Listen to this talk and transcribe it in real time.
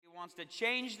wants to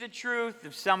change the truth,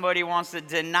 if somebody wants to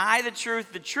deny the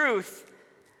truth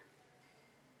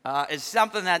is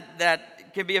something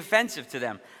that can be offensive to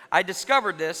them. I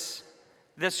discovered this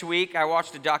week. I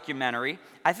watched a documentary.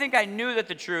 I think I knew that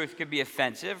the truth could be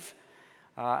offensive,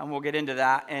 and we'll get into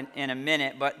that in a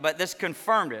minute, but this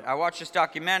confirmed it. I watched this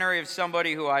documentary of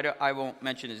somebody who I won't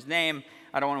mention his name.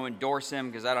 I don't want to endorse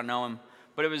him because I don't know him,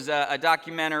 but it was a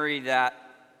documentary that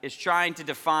is trying to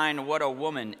define what a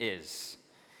woman is.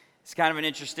 It's kind of an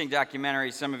interesting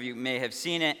documentary. Some of you may have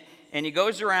seen it. And he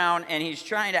goes around and he's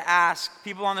trying to ask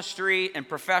people on the street and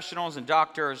professionals and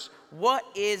doctors, what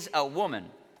is a woman?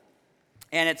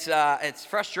 And it's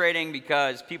frustrating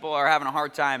because people are having a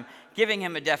hard time giving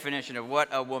him a definition of what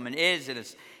a woman is.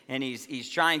 And he's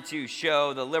trying to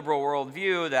show the liberal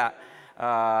worldview that,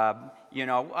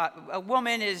 a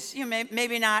woman is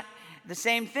maybe not the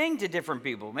same thing to different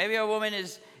people. Maybe a woman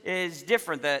is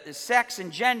different. The sex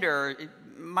and gender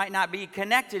might not be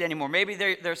connected anymore. Maybe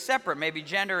they're separate. Maybe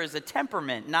gender is a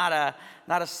temperament, not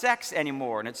a sex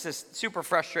anymore. And it's this super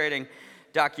frustrating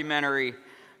documentary.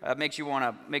 Makes you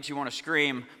want to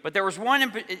scream. But there was one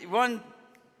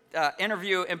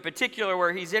interview in particular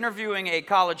where he's interviewing a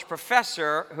college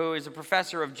professor who is a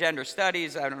professor of gender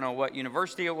studies. I don't know what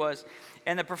university it was.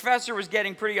 And the professor was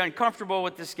getting pretty uncomfortable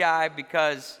with this guy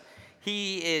because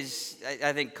he is,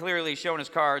 I think, clearly showing his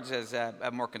cards as a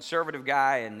more conservative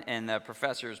guy, and the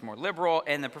professor is more liberal.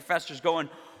 And the professor's going,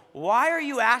 why are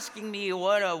you asking me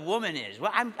what a woman is?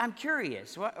 Well, I'm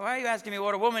curious. Why are you asking me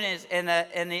what a woman is? And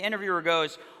the interviewer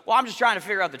goes, well, I'm just trying to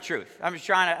figure out the truth. I'm just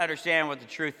trying to understand what the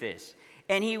truth is.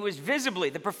 And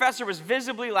the professor was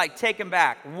visibly like taken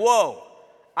back. Whoa,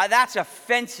 that's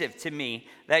offensive to me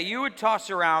that you would toss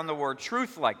around the word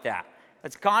truth like that.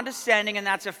 That's condescending, and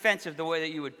that's offensive the way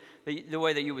that you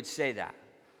would say that.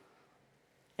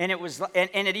 And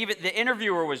the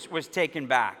interviewer was taken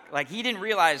back. Like, he didn't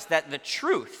realize that the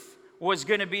truth was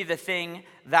going to be the thing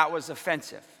that was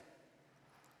offensive.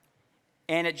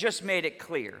 And it just made it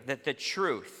clear that the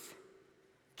truth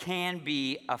can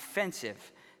be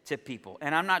offensive to people.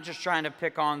 And I'm not just trying to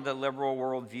pick on the liberal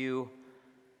worldview,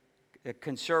 the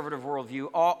conservative worldview.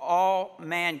 All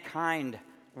mankind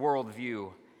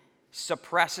worldview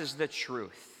suppresses the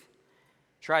truth,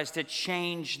 tries to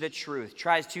change the truth,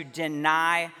 tries to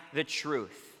deny the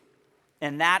truth.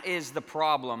 And that is the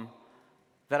problem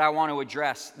that I want to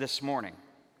address this morning.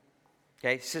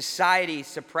 Okay? Society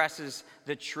suppresses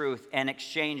the truth and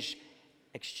exchanges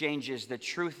the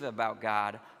truth about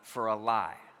God for a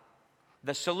lie.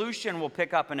 The solution we'll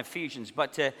pick up in Ephesians,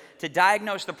 but to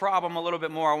diagnose the problem a little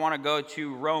bit more, I want to go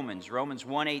to Romans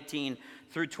 1:18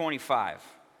 through 25.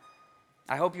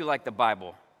 I hope you like the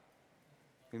Bible.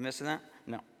 We missing that?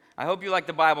 No. I hope you like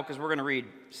the Bible because we're going to read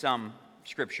some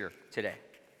scripture today.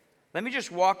 Let me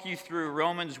just walk you through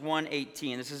Romans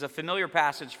 1:18. This is a familiar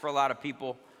passage for a lot of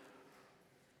people.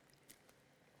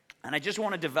 And I just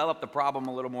want to develop the problem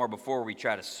a little more before we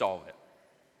try to solve it.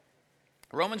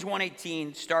 Romans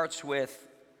 1:18 starts with,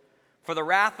 for the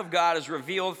wrath of God is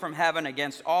revealed from heaven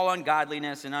against all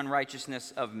ungodliness and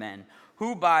unrighteousness of men,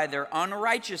 who by their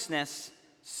unrighteousness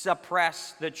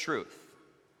suppress the truth.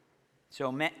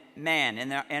 So man,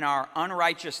 in our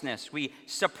unrighteousness, we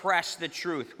suppress the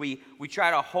truth. We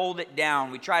try to hold it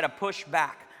down. We try to push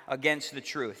back against the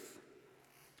truth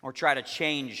or try to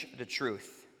change the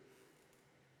truth.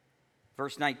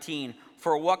 Verse 19,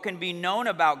 for what can be known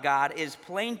about God is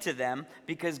plain to them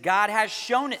because God has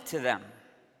shown it to them.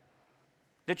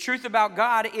 The truth about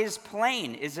God is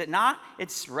plain, is it not?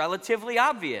 It's relatively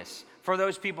obvious for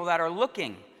those people that are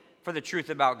looking for the truth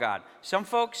about God. Some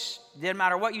folks, no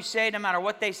matter what you say, no matter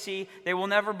what they see, they will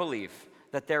never believe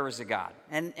that there is a God.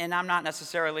 And I'm not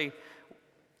necessarily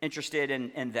interested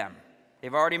in them.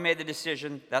 They've already made the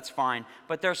decision, that's fine.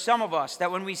 But there's some of us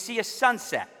that when we see a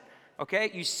sunset,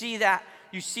 okay, you see that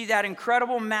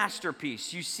incredible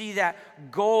masterpiece. You see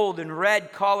that gold and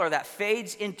red color that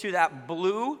fades into that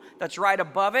blue that's right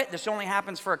above it. This only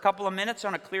happens for a couple of minutes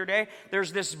on a clear day.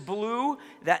 There's this blue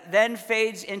that then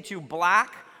fades into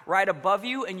black right above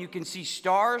you, and you can see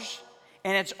stars,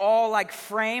 and it's all like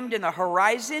framed in the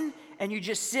horizon, and you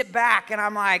just sit back, and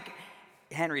I'm like,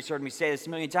 Henry's heard me say this a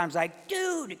million times, like,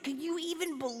 dude, can you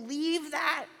even believe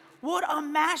that? What a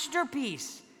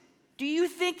masterpiece. Do you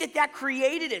think that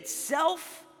created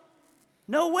itself?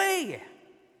 No way.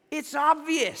 It's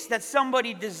obvious that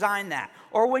somebody designed that.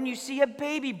 Or when you see a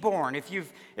baby born, if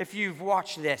you've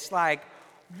watched this, like,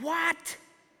 what?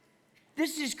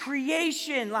 This is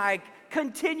creation, like,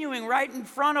 continuing right in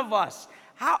front of us.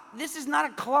 How? This is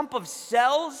not a clump of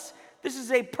cells This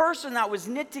is a person that was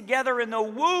knit together in the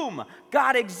womb.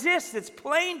 God exists. It's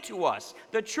plain to us.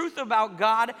 The truth about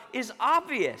God is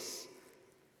obvious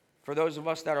for those of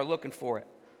us that are looking for it.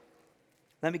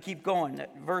 Let me keep going.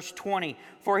 Verse 20.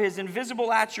 For his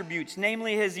invisible attributes,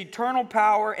 namely his eternal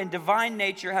power and divine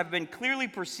nature, have been clearly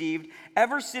perceived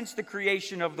ever since the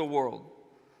creation of the world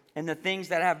and the things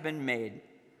that have been made.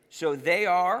 So they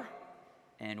are,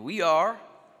 and we are,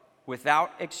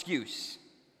 without excuse.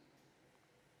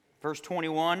 Verse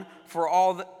 21. For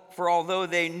although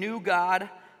they knew God,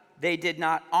 they did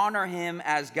not honor him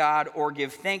as God or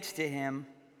give thanks to him,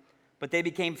 but they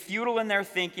became futile in their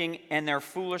thinking, and their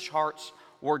foolish hearts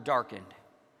were darkened.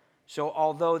 So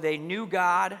although they knew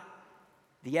God,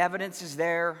 the evidence is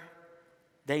there.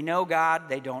 They know God.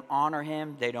 They don't honor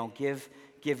him. They don't give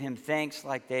him thanks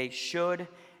like they should.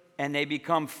 And they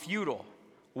become futile.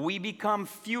 We become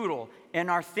futile in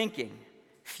our thinking.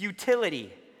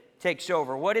 Futility takes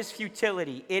over. What is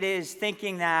futility? It is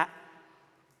thinking that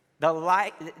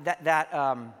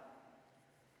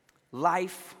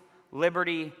life,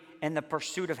 liberty, and the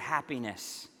pursuit of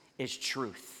happiness is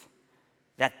truth.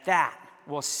 That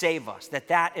will save us,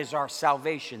 that is our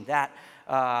salvation, that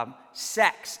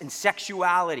sex and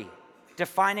sexuality,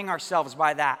 defining ourselves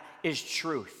by that, is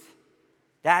truth.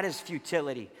 That is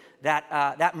futility.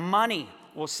 That money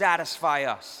will satisfy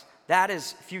us. That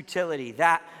is futility.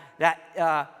 That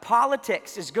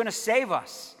politics is going to save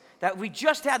us. That we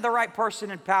just had the right person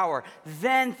in power,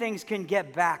 then things can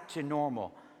get back to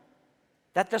normal.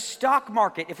 That the stock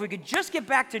market, if we could just get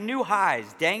back to new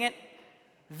highs, dang it,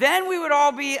 then we would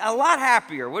all be a lot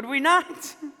happier, would we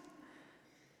not?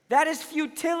 That is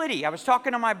futility. I was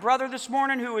talking to my brother this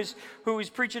morning who was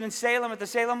preaching in Salem at the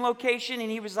Salem location, and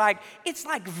he was like, it's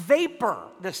like vapor,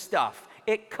 this stuff.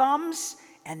 It comes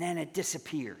and then it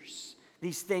disappears.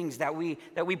 These things that we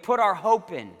put our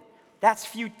hope in. That's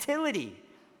futility.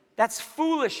 That's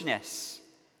foolishness.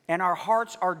 And our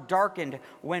hearts are darkened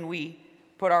when we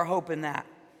put our hope in that.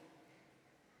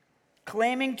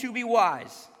 Claiming to be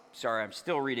wise. Sorry, I'm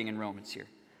still reading in Romans here.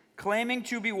 Claiming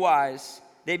to be wise,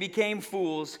 they became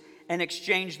fools and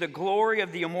exchanged the glory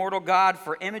of the immortal God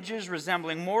for images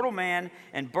resembling mortal man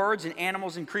and birds and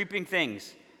animals and creeping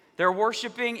things. They're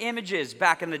worshiping images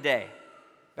back in the day,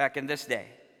 back in this day.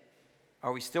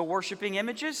 Are we still worshiping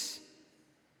images?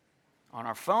 On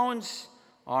our phones,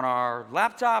 on our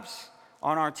laptops,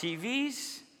 on our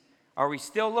TVs? Are we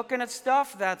still looking at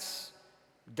stuff that's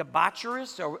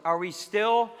debaucherous? Are we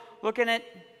still looking at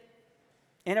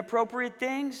inappropriate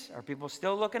things? Are people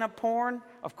still looking at porn?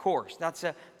 Of course, that's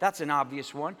an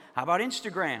obvious one. How about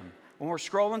Instagram? When we're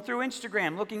scrolling through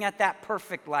Instagram, looking at that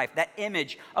perfect life, that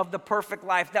image of the perfect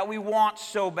life that we want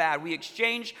so bad, we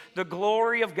exchange the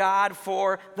glory of God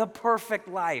for the perfect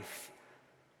life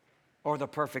or the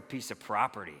perfect piece of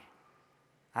property.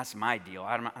 That's my deal.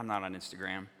 I'm not on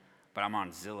Instagram, but I'm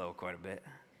on Zillow quite a bit.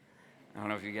 I don't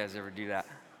know if you guys ever do that.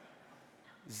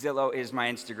 Zillow is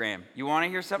my Instagram. You want to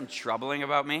hear something troubling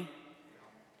about me?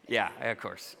 Yeah, of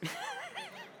course.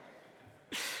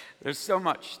 There's so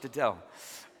much to tell.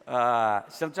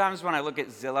 Sometimes when I look at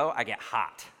Zillow, I get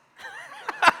hot.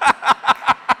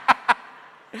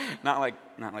 Not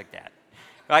like that.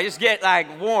 I just get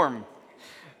warm.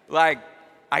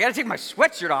 I got to take my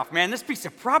sweatshirt off, man. This piece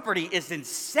of property is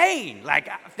insane. I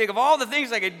think of all the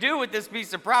things I could do with this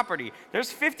piece of property.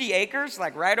 There's 50 acres,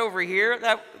 right over here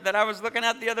that I was looking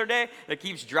at the other day. That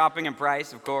keeps dropping in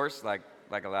price, of course, like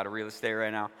a lot of real estate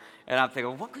right now. And I'm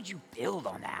thinking, what could you build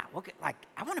on that?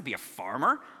 I want to be a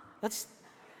farmer. Let's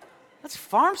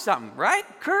farm something, right?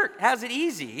 Kurt has it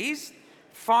easy. He's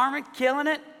farming, killing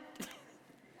it.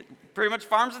 Pretty much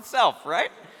farms itself, right?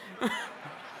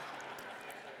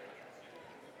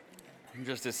 I'm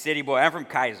just a city boy. I'm from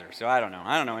Kaiser, so I don't know.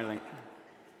 I don't know anything.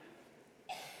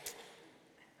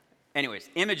 Anyways,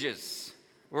 images.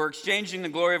 We're exchanging the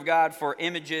glory of God for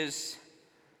images.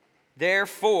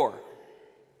 Therefore,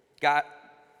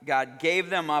 God gave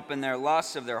them up in their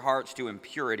lusts of their hearts to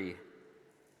impurity.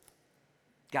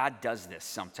 God does this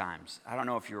sometimes. I don't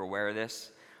know if you're aware of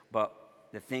this, but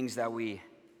the things that we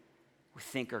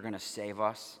think are going to save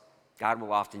us, God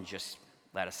will often just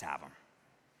let us have them.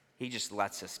 He just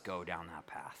lets us go down that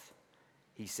path.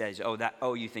 He says,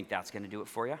 you think that's going to do it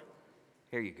for you?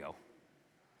 Here you go.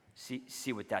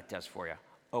 See what that does for you.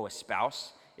 Oh, a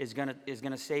spouse is going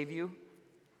to save you?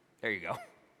 There you go.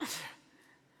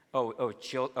 A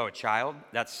child,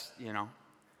 that's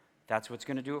what's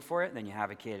going to do it for you? Then you have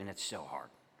a kid, and it's so hard.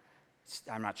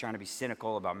 I'm not trying to be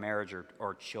cynical about marriage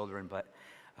or children, but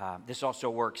this also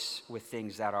works with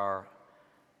things that are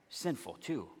sinful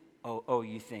too.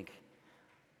 You think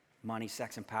money,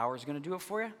 sex, and power is going to do it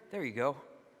for you? There you go.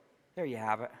 There you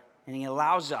have it. And he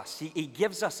allows us, he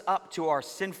gives us up to our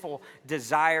sinful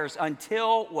desires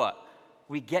until what?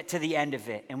 We get to the end of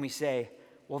it and we say,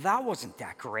 well, that wasn't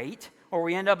that great. Or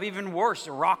we end up even worse,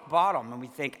 rock bottom, and we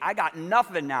think, I got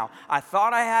nothing now. I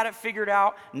thought I had it figured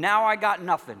out. Now I got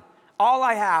nothing. All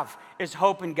I have is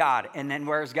hope in God. And then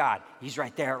where's God? He's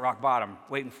right there at rock bottom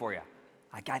waiting for you.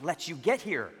 Like, I let you get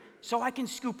here so I can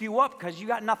scoop you up because you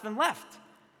got nothing left.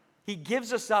 He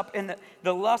gives us up in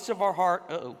the lust of our heart.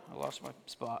 Uh-oh, I lost my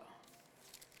spot.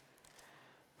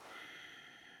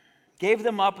 Gave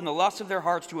them up in the lust of their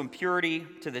hearts to impurity,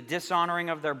 to the dishonoring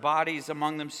of their bodies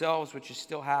among themselves, which is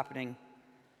still happening.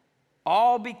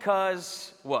 All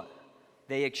because, what?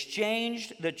 They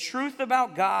exchanged the truth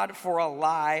about God for a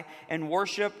lie and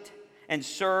worshiped and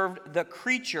served the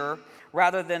creature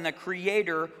rather than the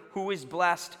Creator who is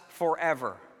blessed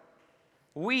forever.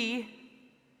 We,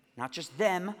 not just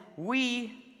them,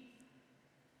 we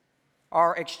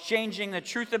are exchanging the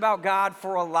truth about God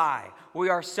for a lie. We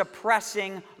are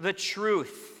suppressing the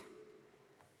truth.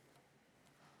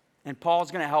 And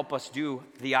Paul's going to help us do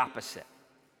the opposite.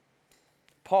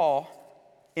 Paul,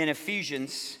 in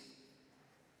Ephesians,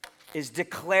 is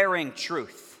declaring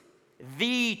truth.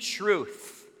 The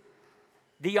truth.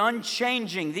 The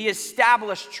unchanging, the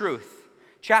established truth.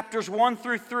 Chapters 1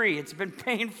 through 3, it's been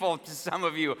painful to some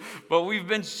of you, but we've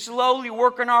been slowly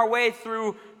working our way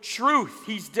through truth.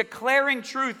 He's declaring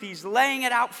truth. He's laying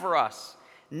it out for us.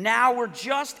 Now we're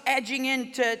just edging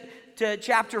into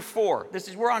chapter 4.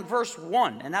 We're on verse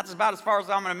 1, and that's about as far as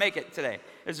I'm going to make it today.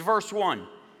 It's verse 1.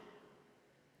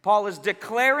 Paul is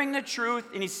declaring the truth,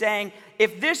 and he's saying,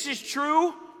 if this is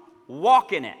true,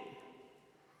 walk in it.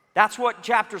 That's what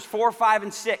chapters 4, 5,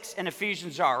 and 6 in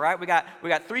Ephesians are, right? We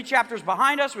got 3 chapters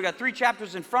behind us. We got 3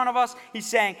 chapters in front of us. He's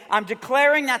saying, I'm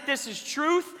declaring that this is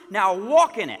truth. Now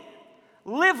walk in it.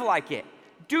 Live like it.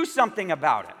 Do something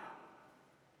about it.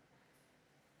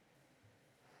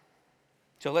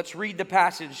 So let's read the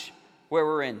passage where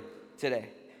we're in today.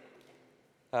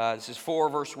 This is 4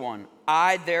 verse 1.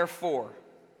 I, therefore,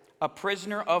 a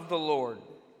prisoner of the Lord,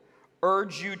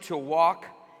 urge you to walk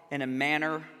in a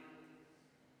manner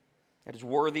that is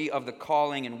worthy of the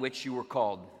calling in which you were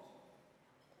called.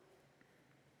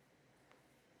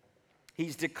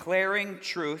 He's declaring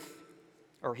truth,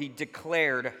 or he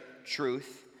declared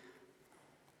truth.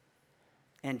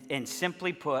 And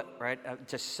simply put, right,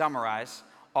 to summarize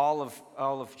all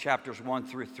of chapters 1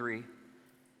 through 3,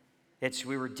 it's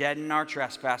we were dead in our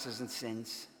trespasses and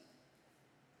sins,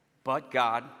 but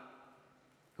God,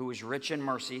 who is rich in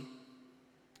mercy,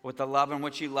 with the love in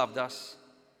which he loved us,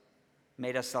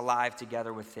 made us alive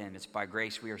together with him. It's by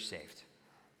grace we are saved.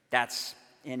 That's,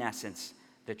 in essence,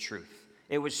 the truth.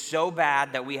 It was so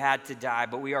bad that we had to die,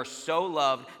 but we are so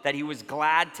loved that he was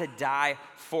glad to die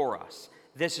for us.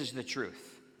 This is the truth.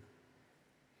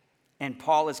 And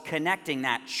Paul is connecting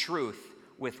that truth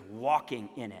with walking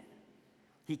in it.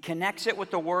 He connects it with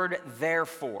the word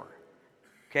therefore.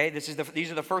 Okay, these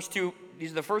are the first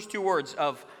two words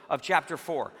of chapter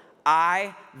 4.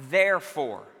 I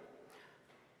therefore.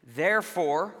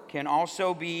 Therefore can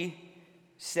also be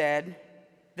said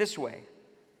this way: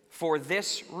 for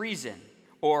this reason,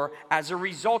 or as a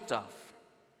result of.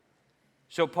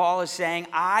 So Paul is saying,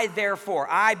 I therefore,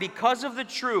 because of the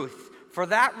truth, for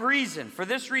that reason, for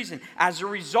this reason, as a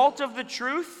result of the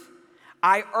truth,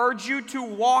 I urge you to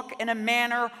walk in a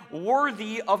manner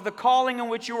worthy of the calling in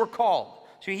which you were called.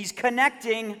 So he's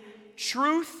connecting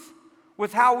truth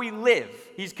with how we live.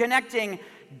 He's connecting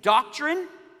doctrine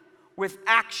with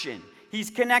action. He's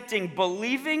connecting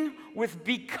believing with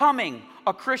becoming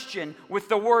a Christian with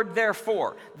the word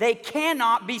therefore. They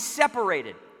cannot be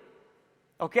separated.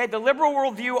 Okay, the liberal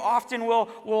worldview often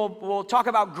will talk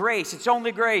about grace. It's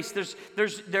only grace.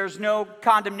 There's no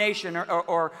condemnation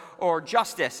or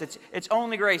justice. It's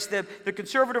only grace. The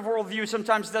conservative worldview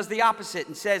sometimes does the opposite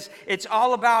and says it's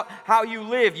all about how you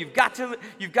live. You've got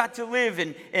to live,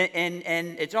 and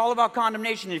it's all about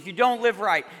condemnation. And if you don't live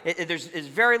right, there's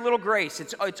very little grace.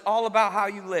 It's all about how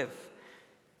you live.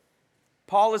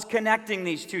 Paul is connecting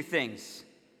these two things.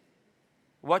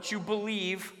 What you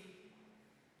believe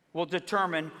will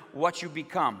determine what you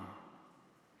become.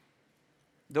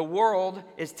 The world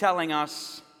is telling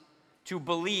us to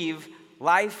believe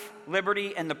life,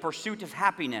 liberty, and the pursuit of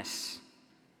happiness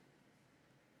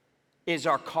is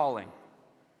our calling,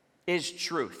 is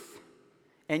truth.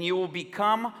 And you will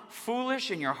become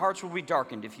foolish and your hearts will be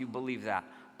darkened if you believe that.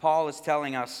 Paul is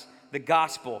telling us the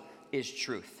gospel is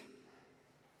truth.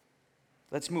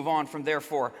 Let's move on from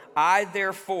therefore. I,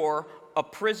 therefore, a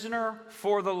prisoner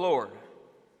for the Lord.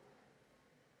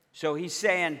 So he's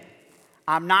saying,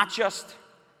 I'm not just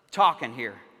talking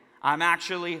here. I'm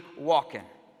actually walking.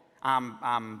 I'm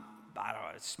I don't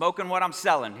know, smoking what I'm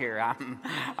selling here.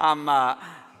 I'm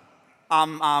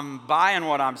buying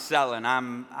what I'm selling.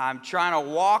 I'm trying to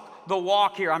walk the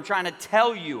walk here. I'm trying to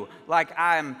tell you, like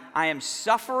I am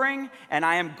suffering and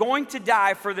I am going to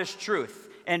die for this truth,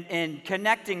 and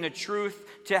connecting the truth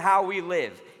to how we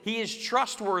live. He is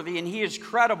trustworthy and he is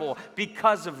credible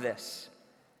because of this.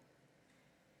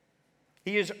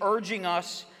 He is urging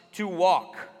us to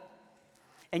walk.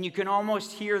 And you can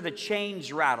almost hear the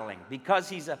chains rattling because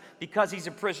he's a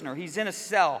prisoner. He's in a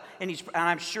cell, and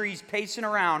I'm sure he's pacing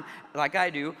around like I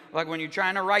do, like when you're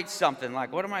trying to write something,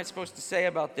 like, what am I supposed to say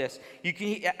about this?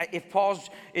 If Paul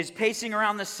is pacing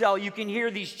around the cell, you can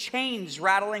hear these chains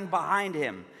rattling behind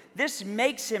him. This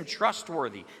makes him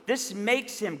trustworthy. This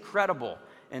makes him credible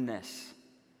in this.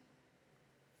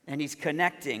 And he's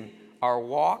connecting our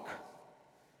walk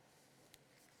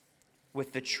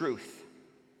with the truth.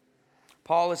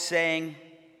 Paul is saying,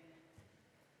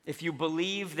 if you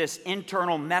believe this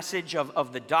internal message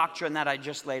of the doctrine that I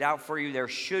just laid out for you, there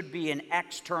should be an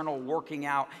external working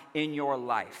out in your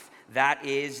life. That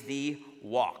is the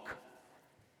walk.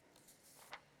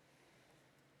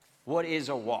 What is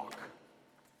a walk?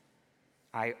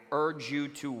 I urge you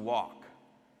to walk.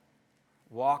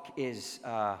 Walk is,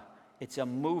 it's a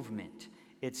movement.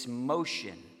 It's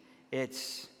motion.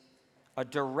 It's a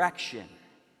direction.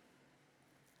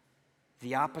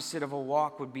 The opposite of a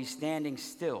walk would be standing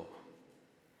still.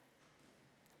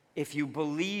 If you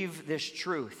believe this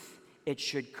truth, it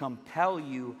should compel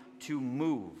you to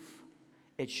move.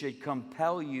 It should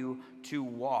compel you to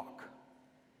walk.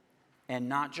 And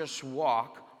not just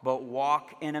walk, but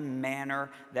walk in a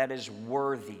manner that is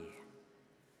worthy.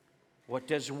 What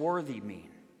does worthy mean?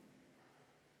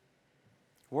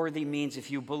 Worthy means if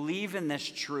you believe in this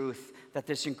truth, that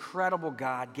this incredible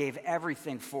God gave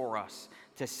everything for us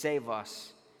to save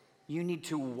us, you need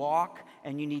to walk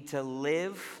and you need to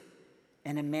live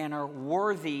in a manner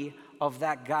worthy of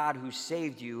that God who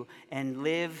saved you, and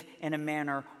live in a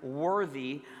manner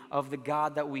worthy of the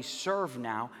God that we serve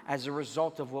now as a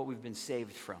result of what we've been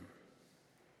saved from.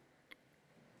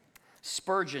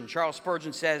 Charles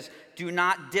Spurgeon says, do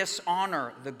not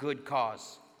dishonor the good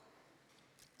cause.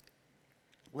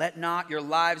 Let not your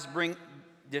lives bring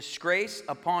disgrace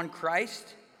upon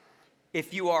Christ.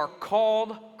 If you are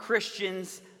called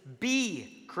Christians,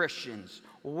 be Christians.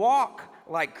 Walk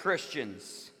like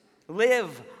Christians.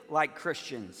 Live like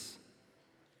Christians.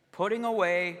 Putting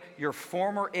away your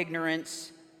former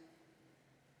ignorance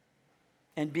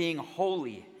and being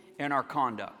holy in our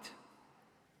conduct.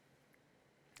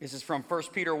 This is from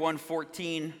 1 Peter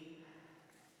 1:14. It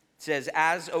says,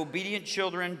 as obedient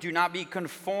children, do not be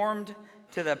conformed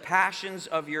to the passions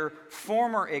of your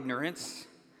former ignorance,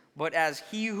 but as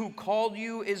he who called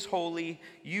you is holy,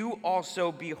 you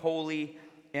also be holy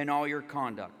in all your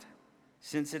conduct.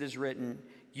 Since it is written,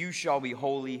 you shall be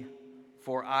holy,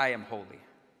 for I am holy.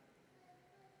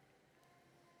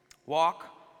 Walk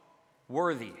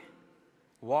worthy.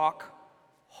 Walk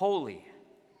holy.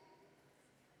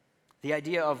 The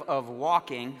idea of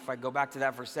walking, if I go back to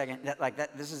that for a second,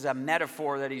 this is a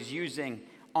metaphor that he's using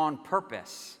on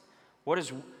purpose. What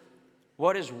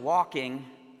is walking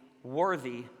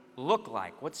worthy look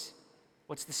like? What's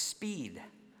the speed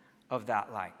of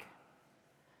that like?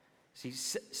 See,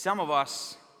 some of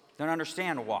us don't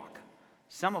understand walk.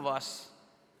 Some of us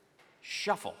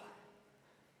shuffle.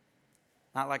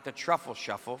 Not like the truffle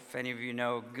shuffle. If any of you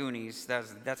know Goonies,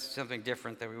 that's something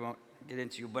different that we won't get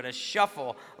into. But a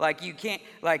shuffle, like you can't,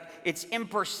 like it's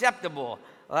imperceptible.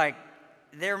 Like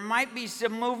there might be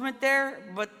some movement there,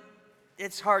 but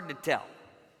it's hard to tell.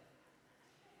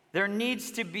 There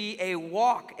needs to be a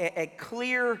walk, a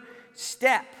clear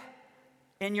step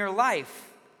in your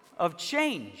life of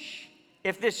change,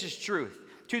 if this is truth.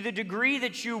 To the degree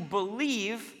that you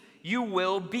believe, you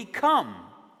will become,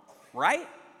 right?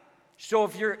 So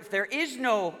if there is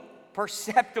no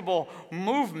perceptible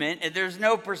movement, if there's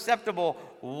no perceptible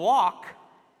walk,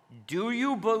 do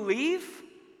you believe?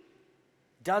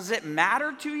 Does it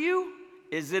matter to you?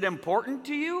 Is it important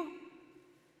to you?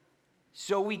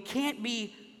 So we can't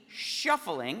be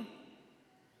shuffling,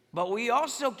 but we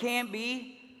also can't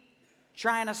be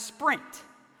trying to sprint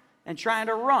and trying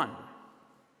to run.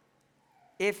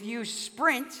 If you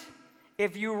sprint,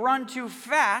 if you run too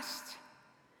fast,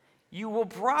 you will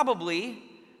probably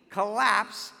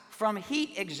collapse from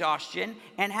heat exhaustion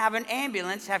and have an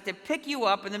ambulance have to pick you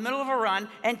up in the middle of a run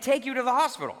and take you to the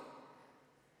hospital.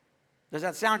 Does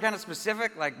that sound kind of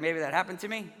specific? Like maybe that happened to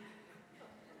me?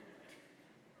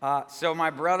 So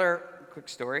my brother, quick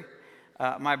story,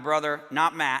 my brother,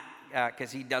 not Matt,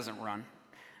 because he doesn't run.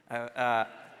 I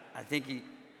think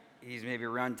he's maybe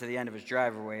run to the end of his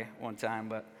driveway one time,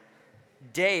 but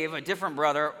Dave, a different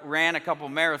brother, ran a couple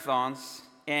marathons,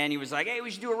 and he was like, hey, we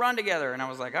should do a run together. And I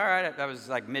was like, all right. I was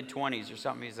like mid-20s or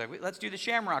something. He's like, let's do the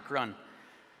Shamrock Run,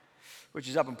 which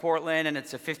is up in Portland, and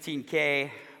it's a 15K,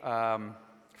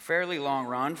 fairly long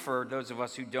run for those of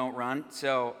us who don't run.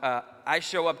 So I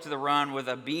show up to the run with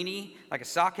a beanie, like a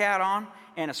sock hat on,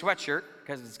 and a sweatshirt,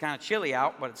 because it's kind of chilly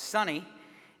out, but it's sunny.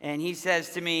 And he says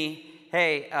to me,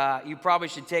 hey, you probably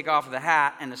should take off the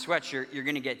hat and the sweatshirt. You're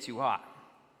going to get too hot.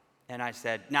 And I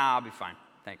said, nah, I'll be fine.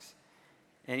 Thanks.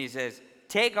 And he says,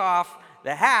 take off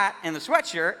the hat and the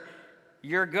sweatshirt.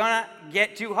 You're going to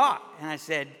get too hot. And I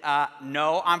said,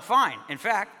 no, I'm fine. In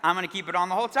fact, I'm going to keep it on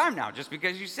the whole time now, just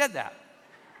because you said that.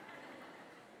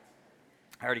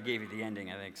 I already gave you the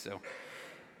ending, I think, so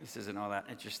this isn't all that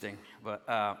interesting. But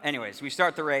anyways, we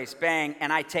start the race, bang,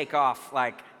 and I take off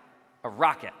like a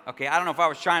rocket. Okay, I don't know if I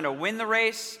was trying to win the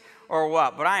race or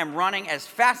what, but I am running as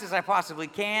fast as I possibly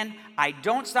can. I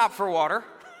don't stop for water,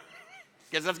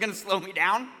 because that's going to slow me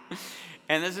down.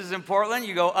 And this is in Portland.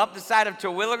 You go up the side of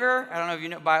Terwilliger. I don't know if you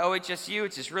know, by OHSU,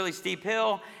 it's this really steep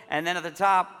hill. And then at the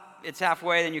top, it's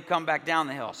halfway, then you come back down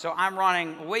the hill. So I'm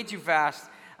running way too fast.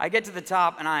 I get to the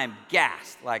top, and I am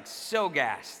gassed, like so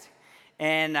gassed.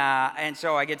 And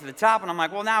so I get to the top, and I'm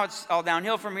like, well, now it's all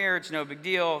downhill from here. It's no big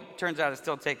deal. Turns out it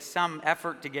still takes some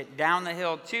effort to get down the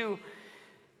hill, too.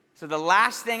 So the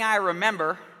last thing I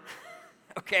remember,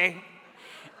 okay,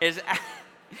 is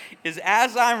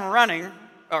as I'm running,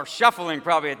 or shuffling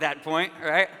probably at that point,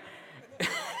 right?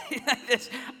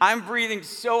 I'm breathing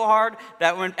so hard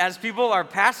that as people are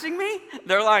passing me,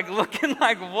 they're like looking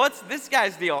like, what's this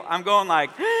guy's deal? I'm going like,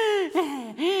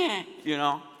 you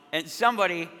know, and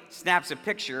somebody snaps a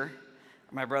picture,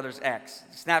 my brother's ex,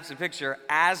 snaps a picture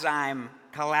as I'm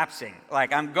collapsing.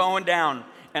 Like I'm going down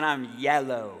and I'm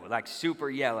yellow, like super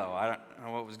yellow. I don't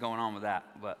know what was going on with that,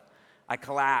 but I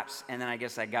collapsed, and then I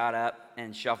guess I got up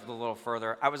and shuffled a little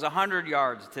further. I was 100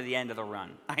 yards to the end of the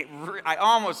run. I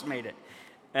almost made it.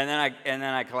 And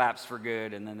then I collapsed for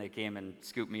good, and then they came and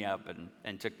scooped me up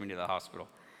and took me to the hospital.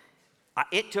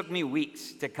 It took me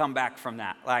weeks to come back from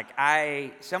that. Like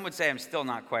some would say I'm still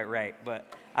not quite right,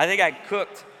 but I think I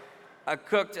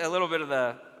cooked a little bit of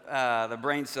the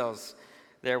brain cells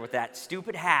there with that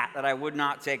stupid hat that I would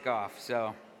not take off.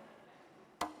 So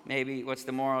maybe what's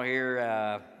the moral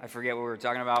here? I forget what we were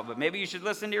talking about, but maybe you should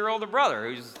listen to your older brother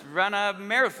who's run a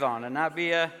marathon and not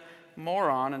be a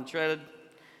moron and try to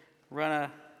run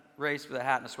a race with a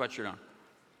hat and a sweatshirt on.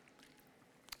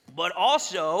 But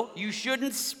also, you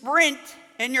shouldn't sprint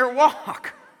in your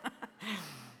walk.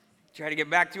 Try to get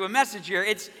back to a message here.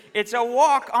 It's a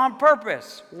walk on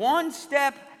purpose, one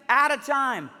step at a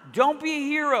time. Don't be a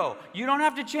hero. You don't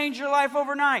have to change your life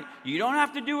overnight. You don't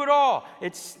have to do it all.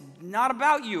 It's not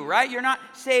about you, right? You're not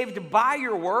saved by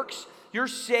your works. You're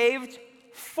saved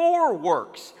for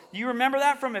works. Do you remember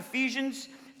that from Ephesians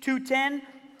 2:10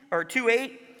 or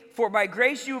 2:8? For by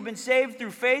grace you have been saved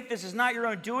through faith. This is not your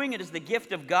own doing. It is the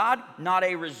gift of God, not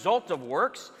a result of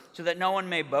works, so that no one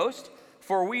may boast.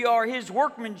 For we are his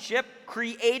workmanship,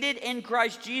 created in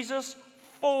Christ Jesus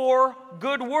for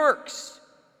good works,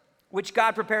 which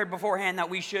God prepared beforehand that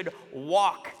we should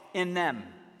walk in them.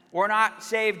 We're not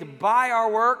saved by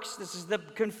our works. This is the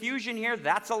confusion here.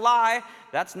 That's a lie.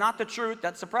 That's not the truth.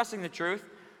 That's suppressing the truth.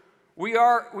 We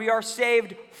are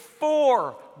saved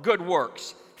for good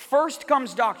works. First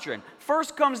comes doctrine.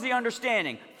 First comes the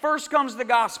understanding. First comes the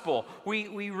gospel.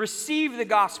 We receive the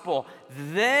gospel.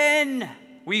 Then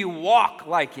we walk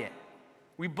like it.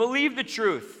 We believe the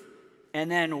truth and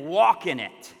then walk in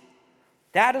it.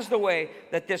 That is the way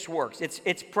that this works.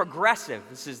 It's progressive.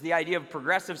 This is the idea of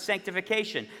progressive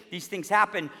sanctification. These things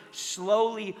happen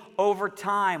slowly over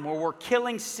time where we're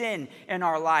killing sin in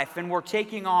our life and we're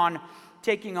taking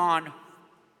on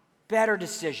better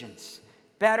decisions,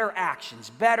 better actions,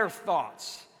 better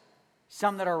thoughts,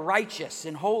 some that are righteous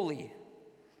and holy.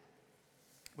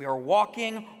 We are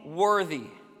walking worthy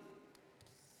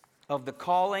of the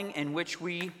calling in which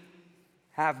we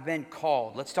have been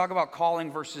called. Let's talk about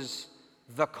calling versus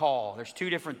the call. There's two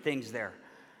different things there.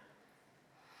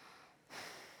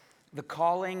 The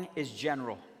calling is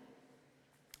general.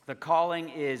 The calling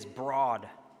is broad.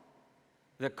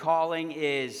 The calling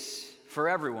is for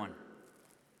everyone.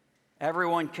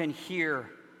 Everyone can hear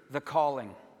the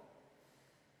calling.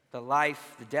 The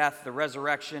life, the death, the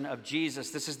resurrection of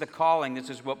Jesus. This is the calling. This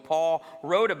is what Paul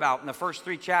wrote about in the first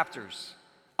 3 chapters.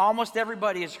 Almost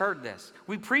everybody has heard this.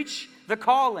 We preach the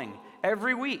calling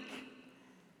every week.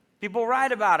 People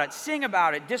write about it, sing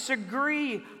about it,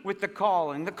 disagree with the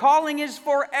calling. The calling is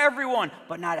for everyone,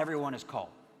 but not everyone is called.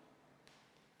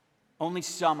 Only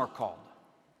some are called.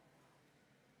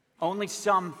 Only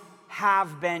some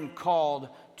have been called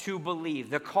to believe.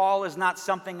 The call is not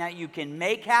something that you can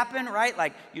make happen, right?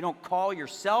 Like you don't call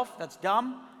yourself. That's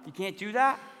dumb. You can't do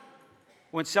that.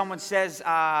 When someone says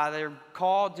they're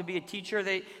called to be a teacher,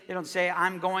 they don't say,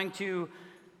 I'm going to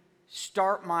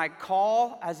start my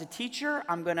call as a teacher.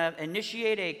 I'm going to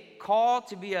initiate a call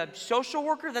to be a social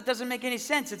worker. That doesn't make any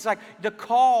sense. It's like the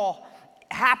call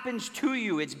happens to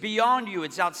you. It's beyond you.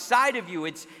 It's outside of you.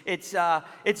 It's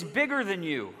bigger than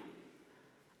you.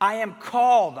 I am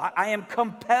called. I am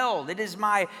compelled. It is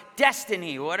my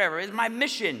destiny, whatever. It's my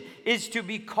mission is to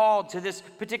be called to this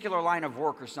particular line of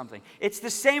work or something. It's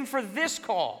the same for this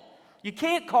call. You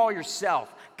can't call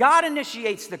yourself. God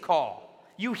initiates the call.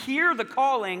 You hear the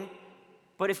calling,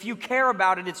 but if you care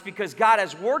about it, it's because God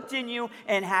has worked in you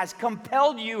and has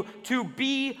compelled you to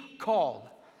be called.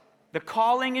 The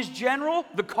calling is general.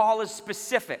 The call is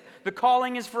specific. The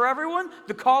calling is for everyone.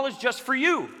 The call is just for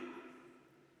you.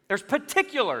 There's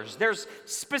particulars, there's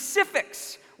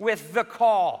specifics with the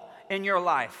call in your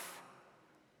life.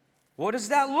 What does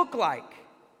that look like?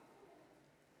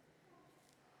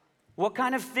 What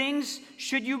kind of things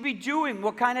should you be doing?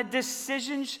 What kind of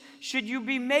decisions should you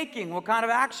be making? What kind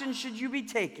of actions should you be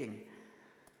taking?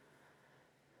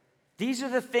 These are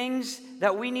the things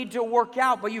that we need to work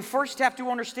out, but you first have to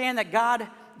understand that God,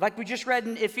 like we just read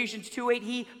in Ephesians 2:8,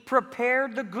 He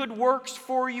prepared the good works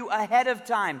for you ahead of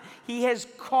time. He has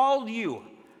called you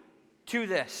to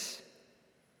this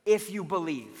if you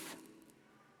believe.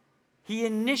 He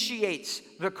initiates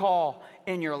the call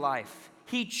in your life.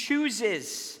 He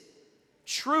chooses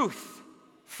truth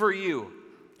for you.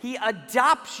 He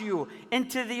adopts you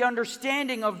into the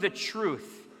understanding of the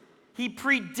truth. He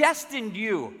predestined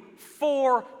you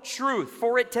for truth,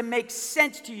 for it to make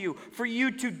sense to you, for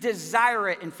you to desire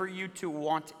it, and for you to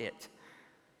want it.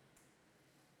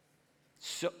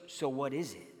 So what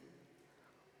is it?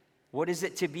 What is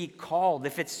it to be called?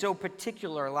 If it's so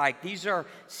particular, like these are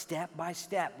step by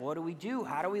step. What do we do?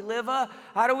 How do we live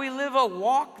a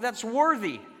walk that's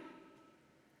worthy?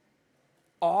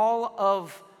 All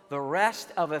of the rest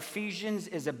of Ephesians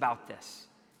is about this.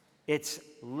 It's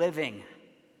living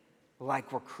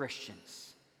like we're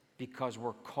Christians, because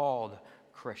we're called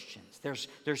Christians. There's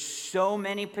so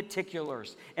many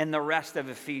particulars in the rest of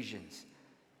Ephesians.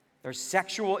 There's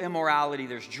sexual immorality,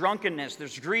 there's drunkenness,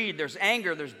 there's greed, there's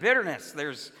anger, there's bitterness,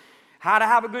 there's how to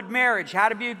have a good marriage, how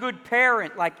to be a good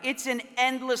parent. Like, it's an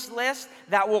endless list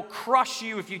that will crush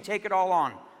you if you take it all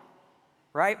on,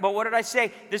 right? But what did I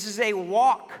say? This is a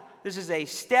walk. This is a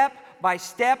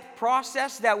step-by-step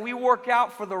process that we work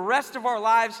out for the rest of our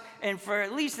lives and for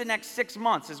at least the next 6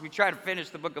 months as we try to finish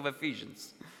the book of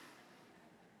Ephesians.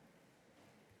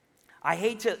 I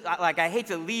hate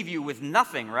to leave you with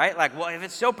nothing, right? Like, well, if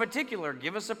it's so particular,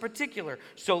 give us a particular.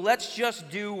 So let's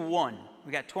just do one.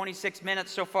 We got 26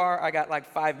 minutes so far. I got like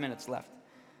 5 minutes left.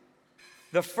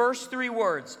 The first 3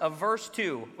 words of verse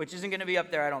 2, which isn't going to be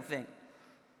up there, I don't think.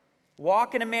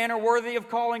 Walk in a manner worthy of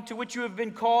calling to which you have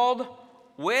been called,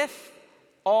 with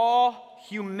all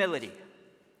humility.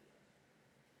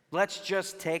 Let's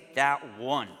just take that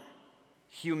one.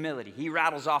 Humility. He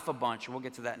rattles off a bunch. We'll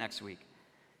get to that next week.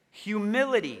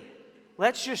 Humility.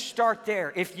 Let's just start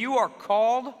there. If you are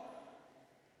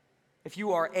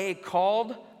a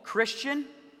called Christian,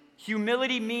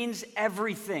 humility means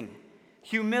everything.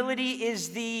 Humility is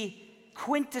the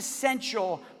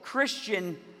quintessential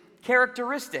Christian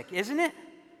characteristic, isn't it?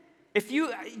 If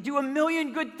you do a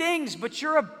million good things, but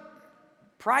you're a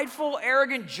prideful,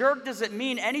 arrogant jerk, does it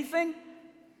mean anything?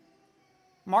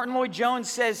 Martin Lloyd-Jones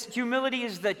says humility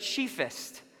is the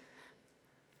chiefest,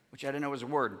 which I didn't know was a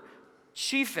word,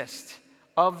 chiefest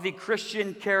of the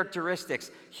Christian characteristics.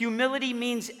 Humility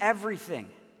means everything.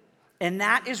 And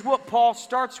that is what Paul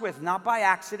starts with, not by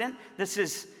accident. This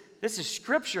is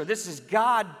Scripture. This is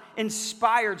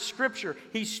God-inspired Scripture.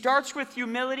 He starts with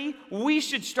humility. We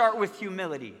should start with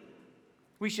humility.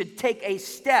 We should take a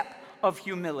step of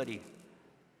humility.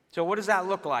 So what does that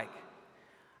look like?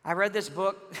 I read this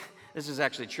book. This is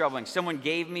actually troubling. Someone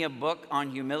gave me a book on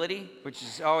humility, which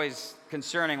is always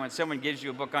concerning when someone gives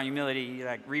you a book on humility. You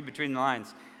like read between the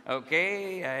lines.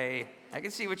 Okay, I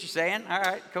can see what you're saying. All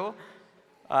right, cool.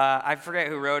 I forget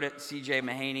who wrote it. C.J.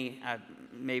 Mahaney.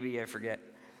 Maybe I forget.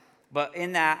 But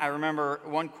in that, I remember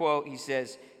one quote. He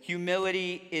says,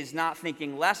 humility is not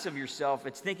thinking less of yourself.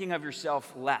 It's thinking of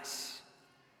yourself less.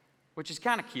 Which is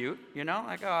kind of cute, you know?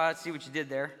 Like, oh, I see what you did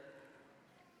there.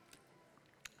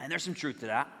 And there's some truth to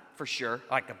that, for sure.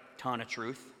 Like a ton of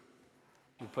truth.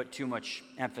 We put too much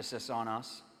emphasis on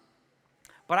us.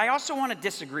 But I also want to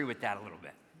disagree with that a little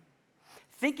bit.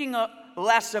 Thinking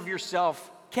less of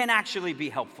yourself can actually be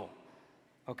helpful,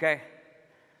 okay?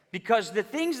 Because the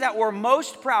things that we're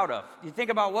most proud of, you think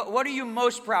about what are you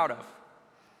most proud of?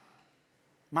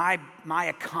 My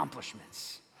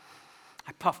accomplishments.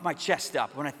 I puff my chest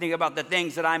up when I think about the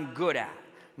things that I'm good at.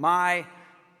 My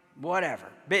whatever,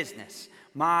 business,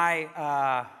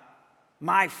 my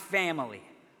family,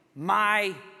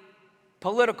 my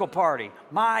political party,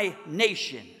 my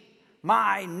nation,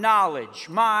 my knowledge,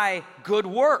 my good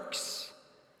works.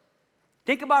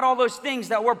 Think about all those things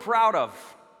that we're proud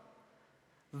of.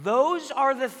 Those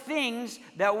are the things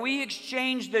that we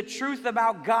exchange the truth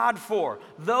about God for.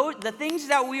 The things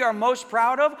that we are most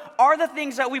proud of are the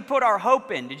things that we put our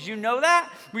hope in. Did you know that?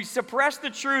 We suppress the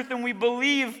truth and we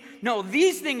believe, no,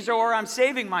 these things are where I'm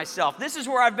saving myself. This is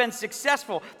where I've been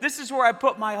successful. This is where I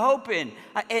put my hope in.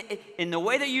 And the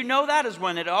way that you know that is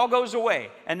when it all goes away.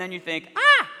 And then you think,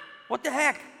 what the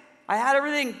heck? I had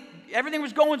everything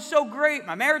was going so great.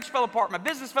 My marriage fell apart. My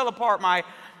business fell apart. My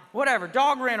whatever,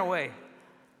 dog ran away.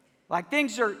 Like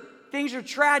things are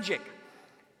tragic.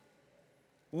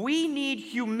 We need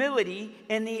humility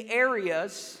in the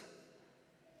areas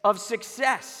of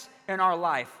success in our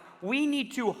life. We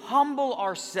need to humble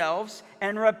ourselves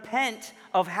and repent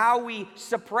of how we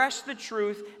suppress the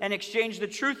truth and exchange the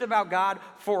truth about God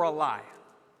for a lie.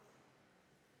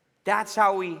 That's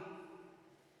how we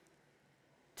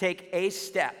take a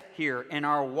step here in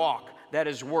our walk that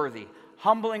is worthy,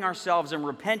 humbling ourselves and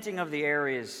repenting of the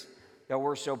areas that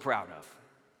we're so proud of.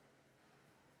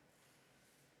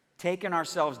 Taking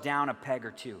ourselves down a peg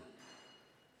or two.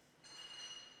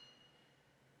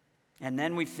 And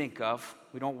then we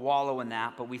don't wallow in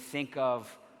that, but we think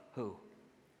of who?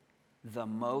 The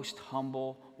most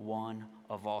humble one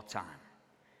of all time.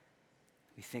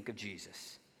 We think of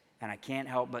Jesus. And I can't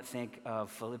help but think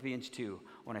of Philippians 2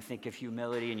 when I think of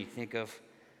humility, and you think of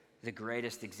the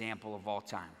greatest example of all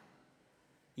time.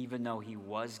 Even though he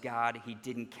was God, he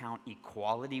didn't count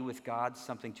equality with God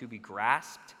something to be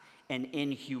grasped, and in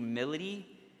humility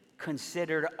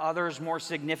considered others more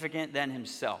significant than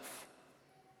himself.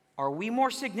 Are we more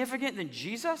significant than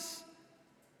Jesus?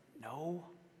 No.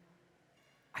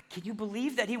 Can you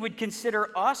believe that he would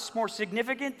consider us more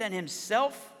significant than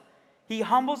himself? He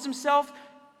humbles himself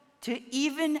to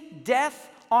even death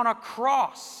on a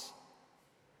cross.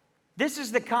 This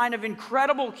is the kind of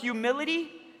incredible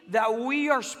humility that we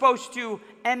are supposed to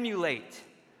emulate.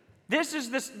 This is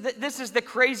the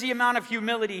crazy amount of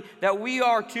humility that we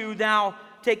are to now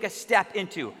take a step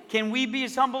into. Can we be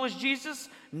as humble as Jesus?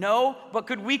 No, but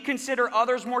could we consider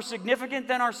others more significant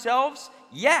than ourselves?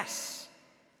 Yes,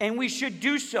 and we should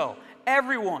do so.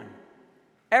 Everyone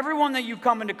that you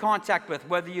come into contact with,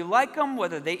 whether you like them,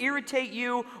 whether they irritate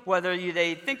you, whether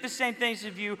they think the same things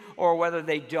of you, or whether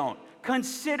they don't.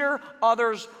 Consider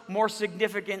others more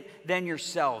significant than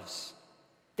yourselves.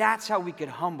 That's how we could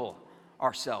humble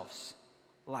ourselves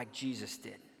like Jesus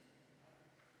did.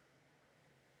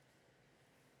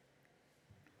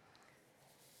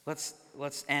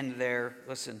 Let's end there.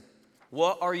 Listen,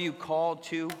 what are you called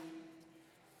to?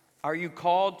 Are you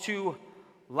called to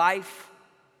life,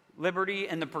 liberty,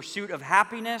 and the pursuit of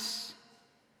happiness?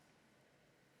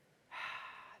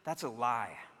 That's a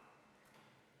lie.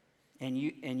 And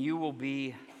you will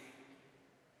be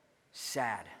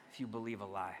sad if you believe a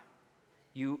lie.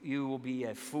 You will be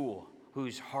a fool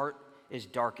whose heart is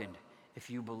darkened if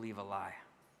you believe a lie.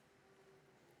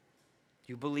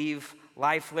 Do you believe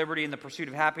life, liberty, and the pursuit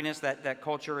of happiness that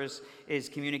culture is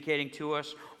communicating to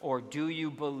us? Or do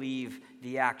you believe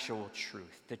the actual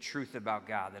truth, the truth about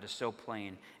God that is so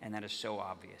plain and that is so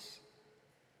obvious?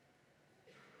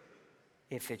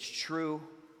 If it's true,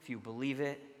 if you believe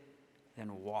it,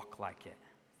 then walk like it.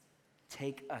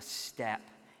 Take a step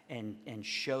and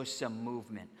show some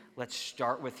movement. Let's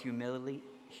start with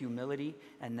humility,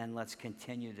 and then let's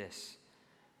continue this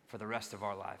for the rest of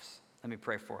our lives. Let me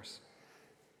pray for us.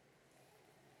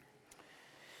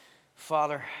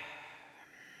 Father,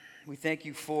 we thank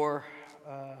you for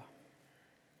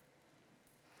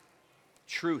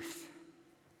truth,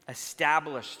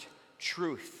 established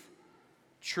truth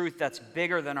that's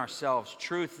bigger than ourselves,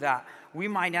 truth that we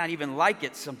might not even like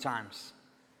it sometimes,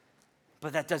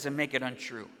 but that doesn't make it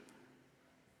untrue.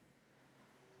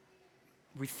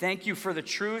 We thank you for the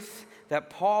truth that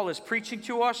Paul is preaching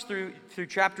to us through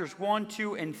chapters 1,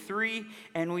 2, and 3,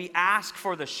 and we ask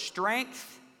for the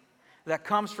strength that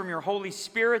comes from your Holy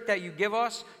Spirit that you give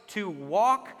us to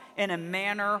walk in a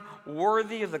manner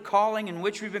worthy of the calling in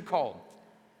which we've been called.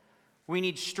 We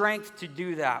need strength to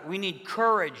do that. We need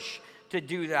courage to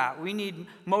do that. We need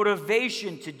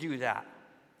motivation to do that.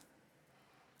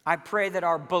 I pray that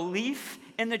our belief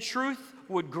in the truth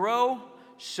would grow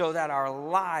so that our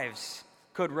lives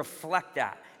could reflect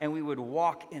that and we would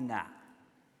walk in that.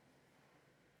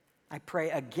 I pray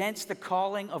against the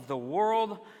calling of the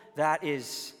world that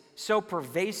is so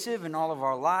pervasive in all of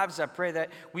our lives. I pray that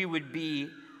we would be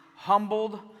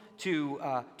humbled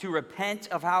to repent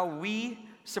of how we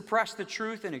suppress the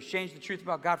truth and exchange the truth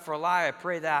about God for a lie. I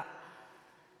pray that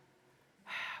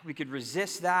we could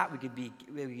resist that. We could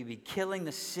be killing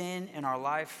the sin in our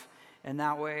life in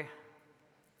that way.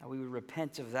 That we would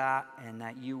repent of that, and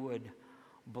that you would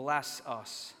bless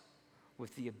us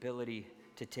with the ability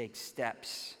to take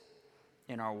steps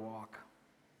in our walk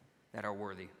that are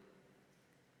worthy.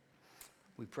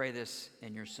 We pray this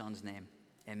in your Son's name.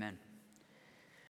 Amen.